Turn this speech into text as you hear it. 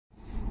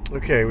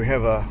Okay, we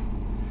have a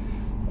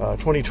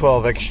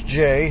 2012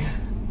 XJ,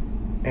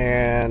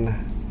 and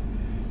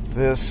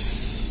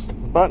this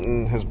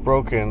button has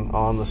broken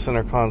on the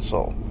center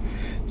console.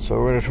 So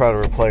we're going to try to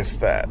replace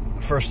that.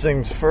 First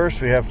things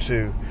first, we have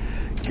to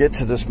get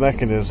to this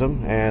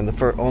mechanism, and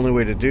the only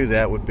way to do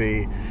that would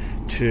be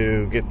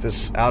to get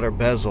this outer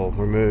bezel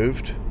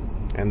removed,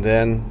 and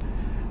then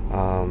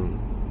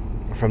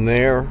from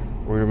there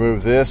we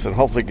remove this and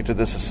hopefully get to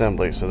this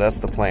assembly. So that's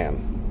the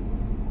plan.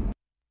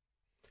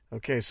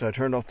 Okay, so I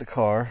turned off the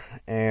car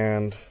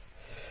and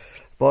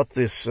bought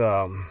this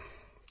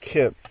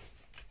kit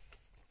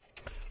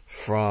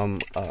from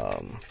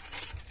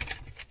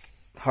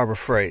Harbor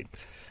Freight.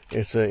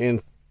 It's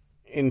an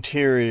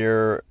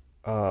interior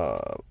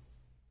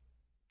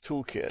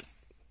tool kit,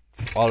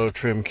 auto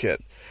trim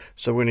kit.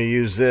 So we're going to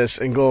use this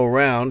and go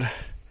around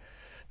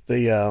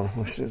the,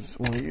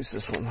 we'll use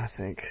this one, I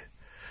think,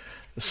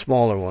 the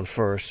smaller one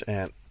first,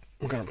 and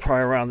I'm going to pry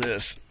around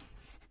this,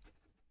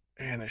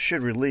 and it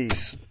should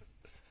release.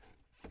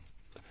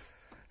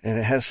 And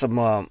it has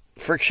some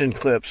friction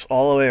clips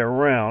all the way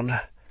around.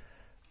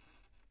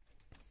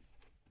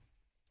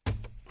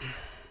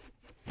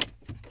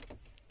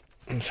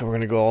 And so we're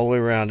going to go all the way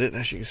around it.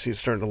 As you can see,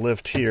 it's starting to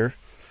lift here.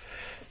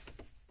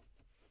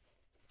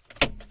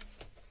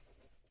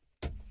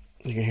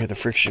 You can hear the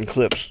friction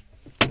clips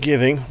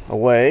giving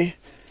away.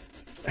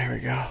 There we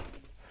go.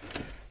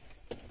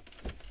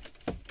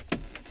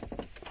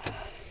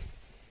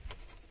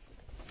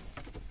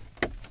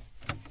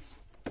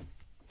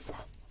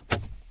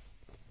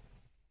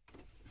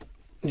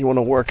 You want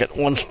to work at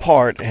one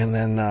part and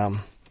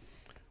then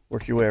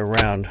work your way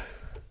around.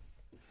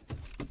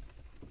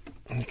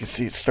 And you can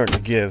see it's starting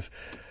to give.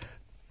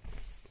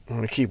 I'm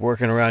going to keep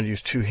working around,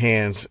 use two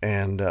hands,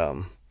 and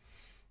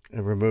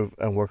remove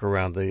and work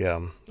around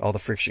the all the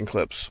friction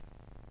clips.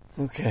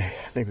 Okay,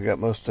 I think we got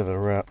most of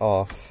it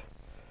off.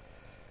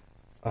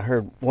 I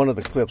heard one of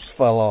the clips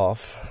fell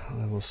off.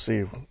 We'll see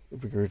if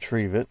we can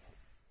retrieve it.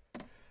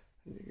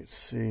 You can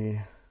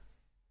see.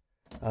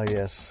 Oh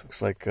yes,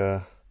 looks like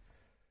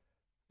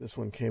this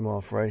one came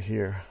off right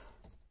here,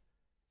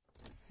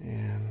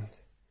 and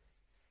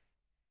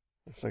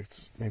looks like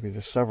maybe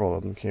just several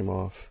of them came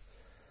off.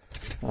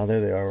 Oh,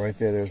 there they are, right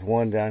there. There's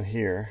one down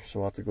here, so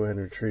I'll have to go ahead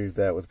and retrieve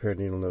that with a pair of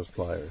needle nose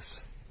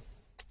pliers.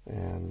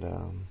 And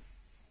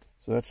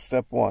so that's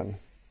step one.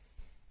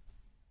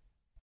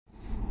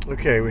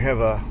 Okay, we have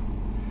a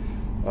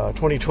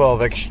 2012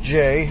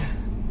 XJ,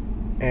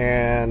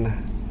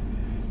 and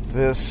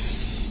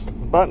this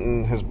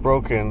button has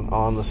broken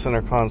on the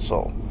center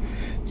console.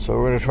 So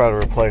we're going to try to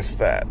replace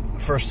that.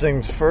 First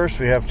things first,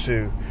 we have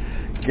to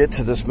get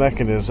to this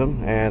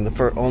mechanism, and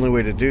the only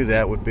way to do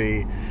that would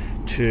be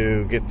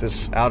to get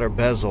this outer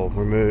bezel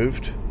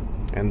removed,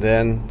 and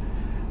then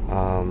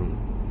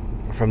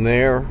from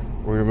there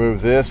we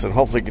remove this and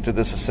hopefully get to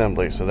this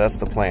assembly. So that's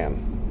the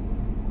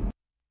plan.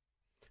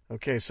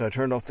 Okay, so I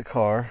turned off the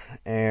car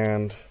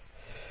and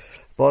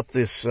bought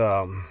this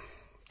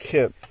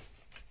kit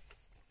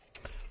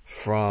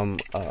from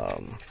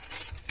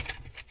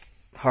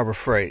Harbor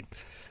Freight.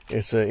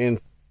 It's an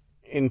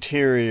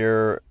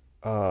interior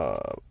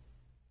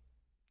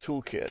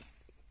tool kit,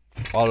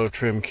 auto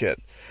trim kit.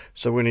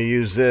 So we're going to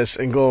use this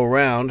and go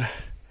around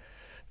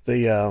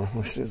the,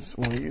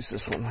 we'll use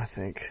this one, I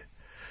think,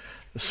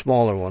 the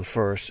smaller one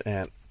first,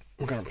 and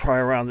I'm going to pry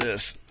around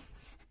this,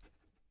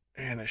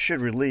 and it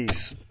should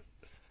release.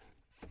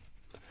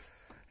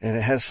 And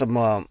it has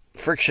some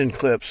friction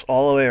clips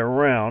all the way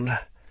around.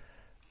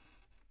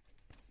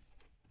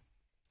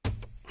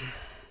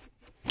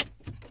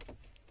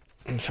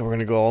 And so we're going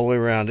to go all the way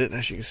around it.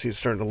 As you can see, it's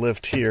starting to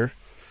lift here.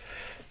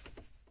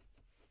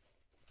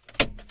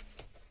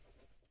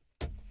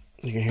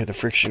 You can hear the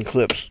friction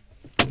clips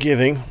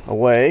giving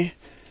away.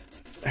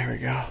 There we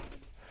go.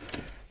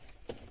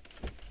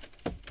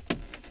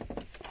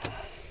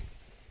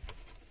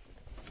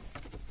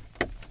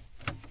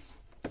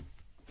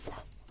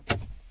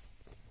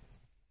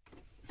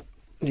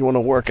 You want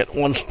to work at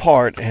one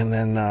part and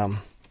then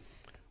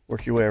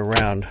work your way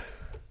around.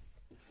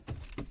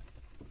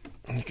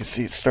 And you can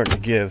see it's starting to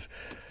give.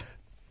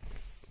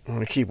 I'm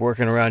going to keep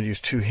working around,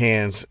 use two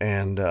hands,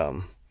 and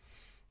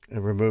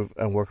remove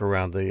and work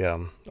around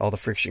the all the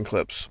friction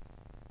clips.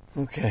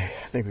 Okay,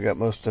 I think we got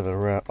most of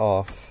it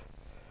off.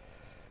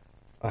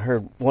 I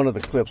heard one of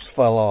the clips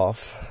fell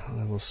off.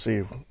 We'll see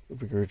if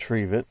we can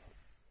retrieve it.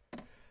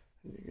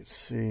 You can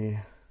see.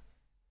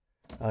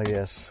 Oh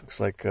yes,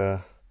 looks like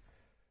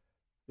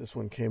this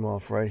one came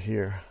off right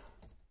here,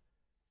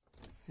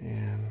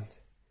 and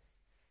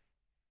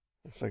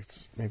looks like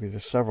maybe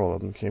just several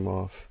of them came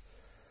off.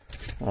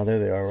 Oh, there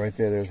they are, right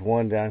there. There's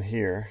one down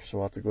here, so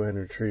I'll have to go ahead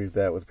and retrieve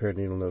that with a pair of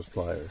needle nose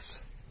pliers.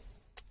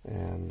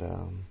 And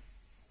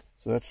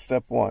so that's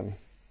step one.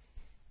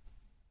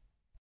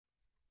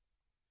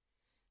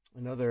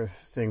 Another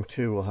thing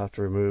too, we'll have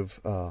to remove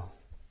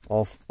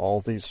all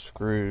these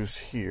screws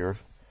here.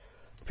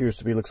 Appears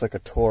to be, looks like a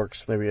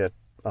Torx. Maybe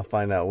I'll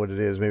find out what it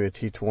is. Maybe a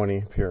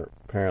T20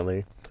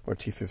 apparently, or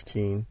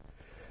T15.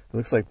 It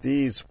looks like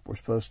these were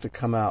supposed to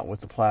come out with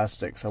the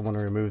plastics. I want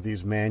to remove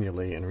these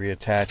manually and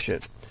reattach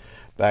it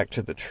back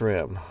to the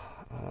trim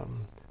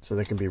so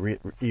they can be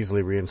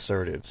easily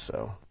reinserted.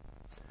 So,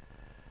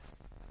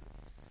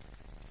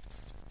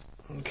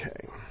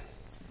 okay.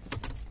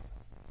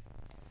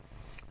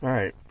 All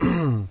right.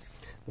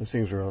 Those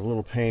things are a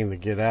little pain to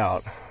get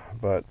out,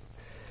 but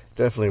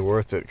definitely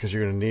worth it because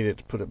you're going to need it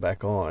to put it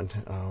back on.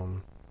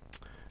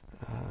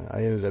 I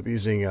ended up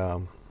using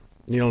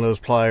needle nose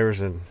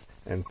pliers and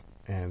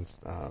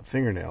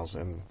fingernails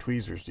and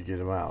tweezers to get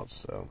them out.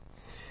 So,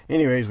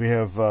 anyways, we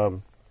have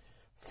 4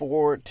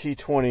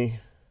 T20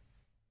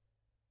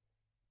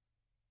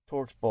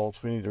 Torx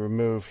bolts we need to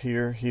remove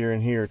here, here,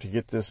 and here to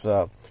get this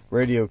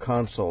radio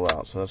console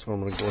out. So that's what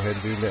I'm going to go ahead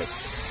and do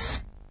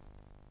next.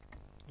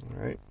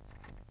 All right.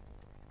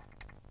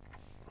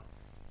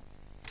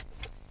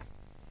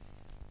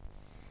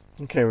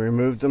 Okay, we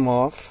removed them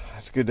off.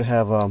 It's good to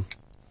have a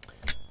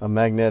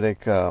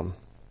magnetic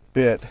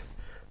bit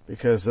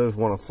because those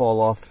want to fall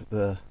off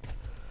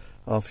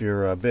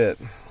your bit.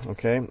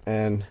 Okay,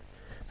 and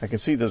I can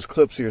see those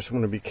clips here, so I'm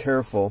going to be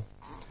careful.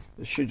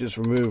 It should just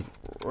remove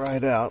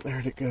right out. There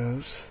it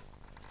goes.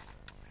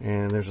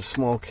 And there's a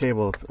small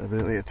cable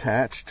evidently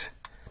attached,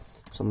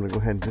 so I'm going to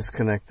go ahead and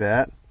disconnect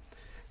that.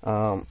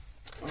 I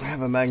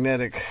have a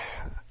magnetic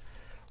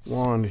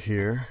wand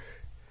here.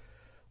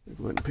 We'll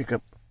go ahead and pick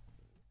up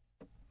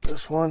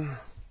this one,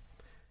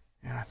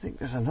 and I think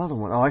there's another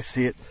one. Oh, I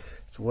see it.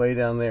 It's way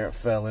down there. It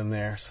fell in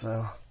there,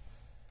 so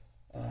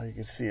you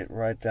can see it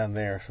right down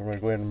there. So we're going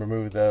to go ahead and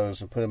remove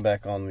those and put them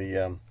back on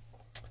the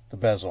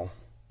bezel.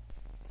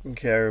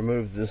 Okay, I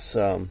removed this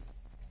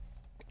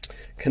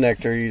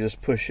connector. You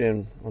just push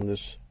in on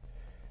this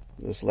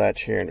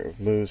latch here, and it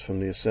moves from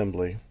the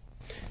assembly.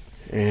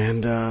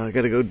 And I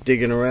got to go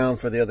digging around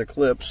for the other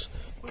clips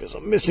because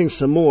I'm missing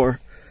some more.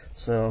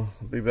 So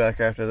I'll be back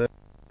after that.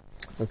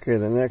 Okay,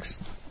 the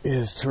next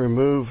is to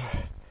remove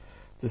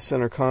the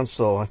center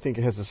console. I think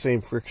it has the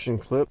same friction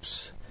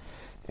clips,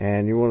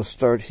 and you want to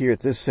start here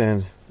at this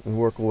end and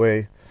work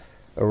away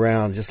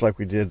around just like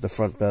we did the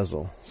front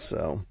bezel.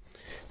 So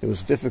it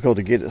was difficult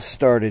to get it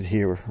started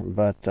here,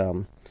 but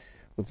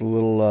with a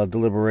little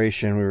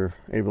deliberation we were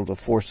able to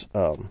force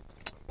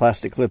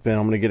plastic clip in.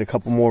 I'm going to get a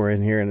couple more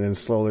in here and then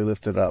slowly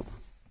lift it up.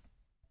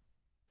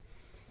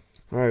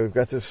 Alright, we've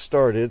got this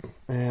started,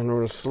 and we're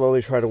going to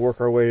slowly try to work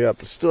our way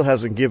up. It still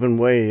hasn't given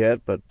way yet,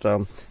 but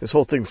this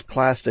whole thing's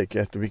plastic. You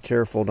have to be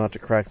careful not to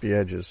crack the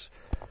edges.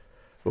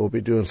 We'll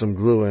be doing some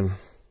gluing.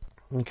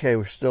 Okay,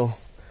 we're still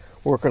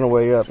working our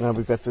way up. Now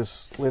we've got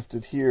this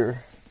lifted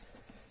here,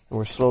 and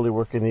we're slowly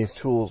working these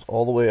tools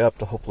all the way up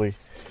to hopefully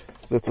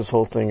lift this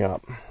whole thing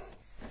up.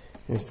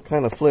 It's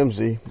kind of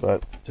flimsy,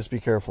 but just be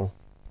careful.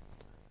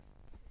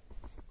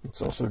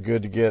 It's also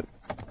good to get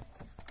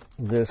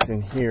this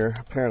in here.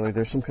 Apparently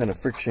there's some kind of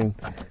friction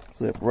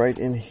clip right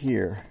in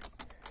here,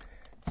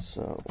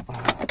 so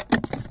I'm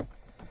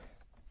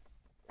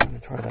going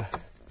to try to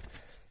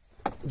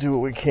do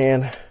what we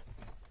can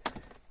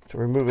to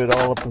remove it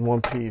all up in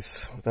one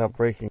piece without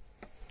breaking.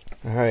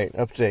 Alright,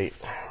 update.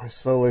 We're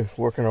slowly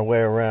working our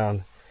way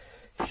around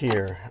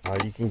here.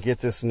 You can get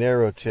this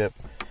narrow tip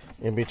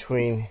in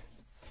between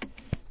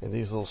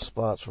these little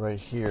spots right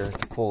here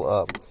to pull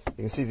up.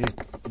 You can see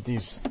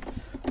these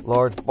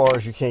large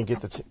bars, you can't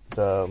get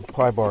the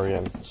pry bar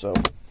in, so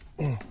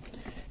it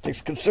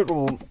takes a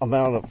considerable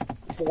amount of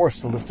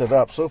force to lift it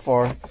up. So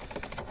far,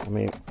 I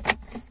mean,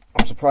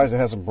 I'm surprised it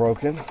hasn't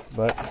broken,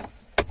 but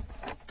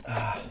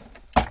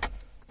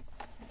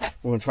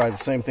we're going to try the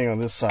same thing on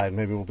this side.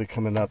 Maybe we'll be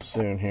coming up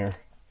soon here.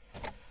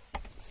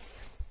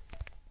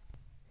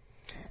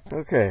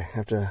 Okay,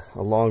 after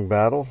a long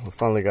battle, we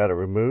finally got it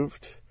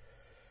removed.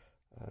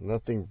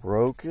 Nothing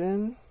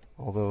broken,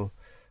 although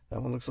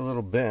that one looks a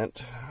little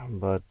bent,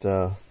 but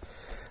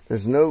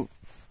there's a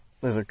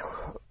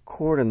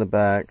cord in the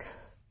back,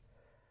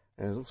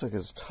 and it looks like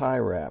it's tie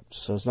wrapped,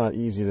 so it's not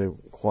easy to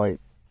quite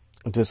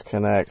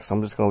disconnect. So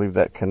I'm just going to leave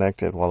that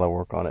connected while I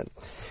work on it.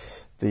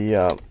 This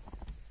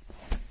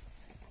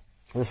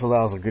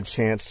allows a good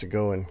chance to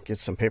go and get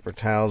some paper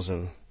towels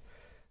and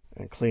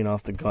clean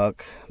off the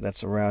gunk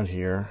that's around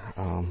here.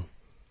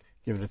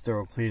 Give it a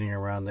thorough cleaning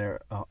around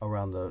there,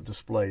 around the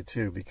display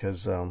too,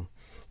 because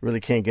really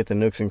can't get the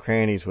nooks and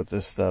crannies with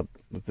this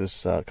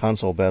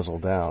console bezel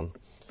down.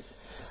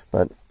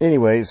 But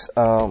anyways,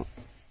 I'm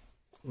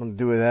going to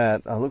do with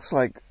that. Looks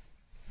like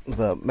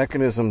the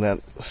mechanism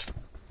that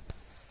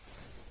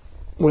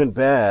went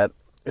bad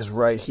is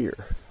right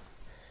here.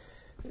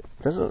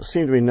 Doesn't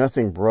seem to be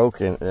nothing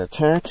broken. It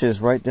attaches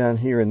right down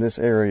here in this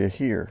area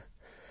here.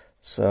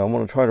 So I'm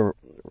going to try to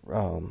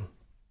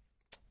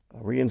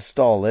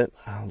reinstall it.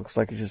 Looks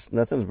like it's just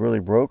nothing's really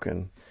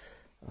broken.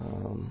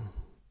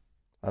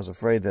 I was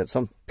afraid that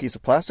some piece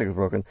of plastic was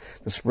broken.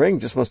 The spring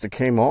just must have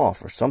came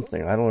off or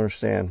something. I don't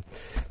understand.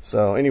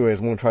 So anyways,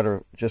 I'm going to try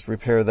to just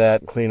repair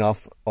that, clean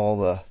off all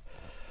the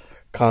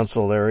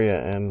console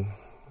area,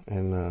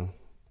 and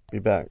be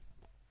back.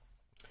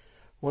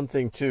 One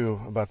thing too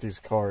about these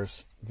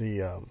cars,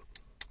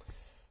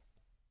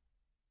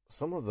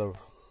 some of the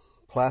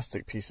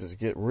plastic pieces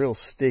get real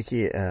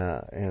sticky,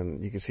 and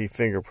you can see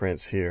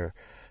fingerprints here,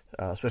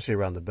 especially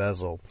around the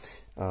bezel.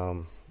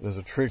 There's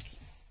a trick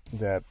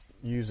that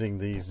using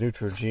these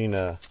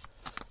Neutrogena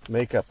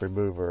makeup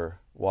remover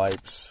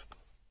wipes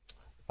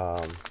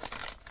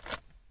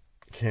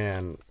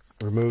can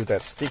remove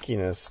that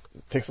stickiness.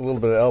 It takes a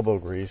little bit of elbow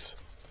grease,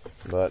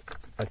 but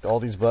like all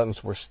these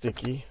buttons were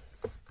sticky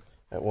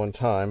at one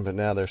time, but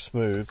now they're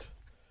smooth,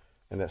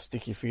 and that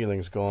sticky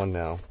feeling's gone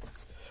now.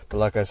 But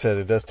like I said,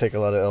 it does take a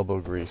lot of elbow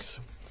grease.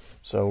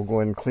 So we'll go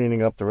ahead and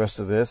cleaning up the rest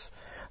of this.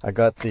 I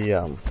got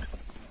the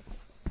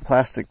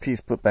plastic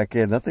piece put back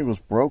in. Nothing was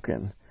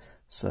broken,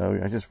 so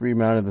I just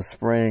remounted the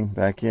spring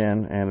back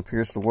in, and it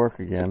appears to work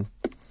again.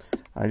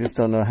 I just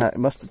don't know how. It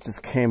must have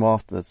just came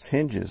off the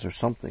hinges or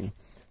something.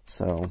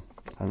 So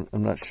I'm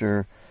not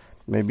sure.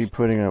 Maybe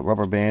putting a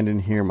rubber band in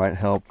here might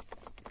help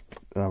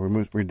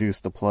reduce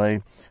the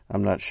play.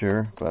 I'm not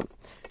sure, but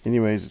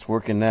anyways, it's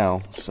working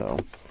now. So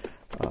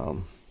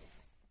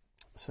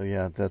so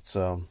yeah, that's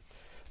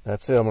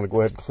it. I'm gonna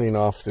go ahead and clean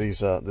off these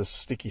this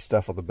sticky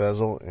stuff on the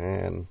bezel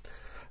and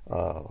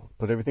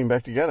put everything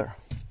back together.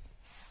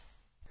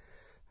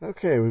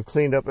 Okay, we've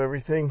cleaned up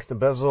everything. The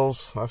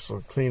bezels,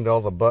 also cleaned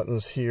all the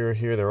buttons here.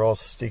 They're all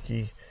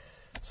sticky,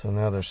 so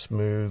now they're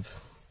smooth.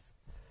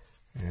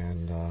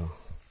 And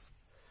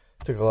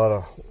took a lot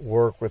of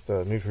work with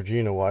the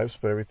Neutrogena wipes,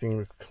 but everything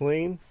was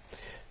clean.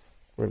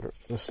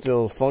 It's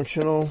still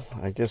functional.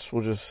 I guess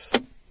we'll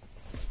just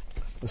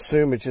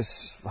assume it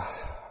just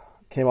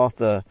came off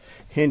the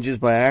hinges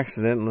by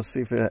accident, and let's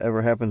see if it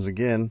ever happens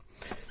again.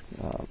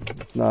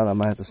 If not, I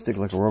might have to stick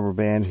like a rubber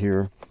band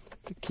here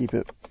to keep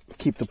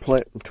the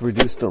play, to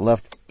reduce the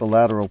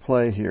lateral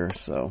play here.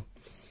 So,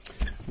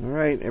 all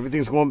right,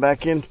 everything's going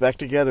back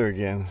together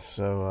again.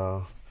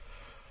 So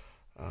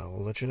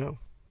we'll let you know.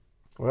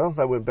 Well,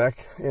 that went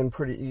back in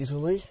pretty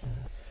easily.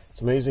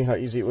 It's amazing how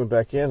easy it went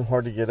back in,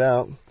 hard to get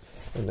out.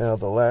 And now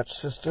the latch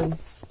system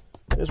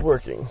is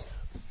working.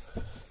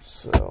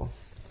 So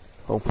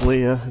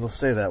hopefully it'll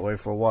stay that way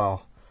for a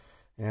while.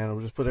 And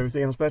we'll just put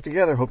everything else back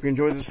together. Hope you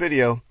enjoyed this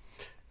video.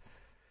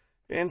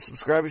 And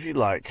subscribe if you'd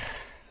like.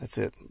 That's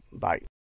it. Bye.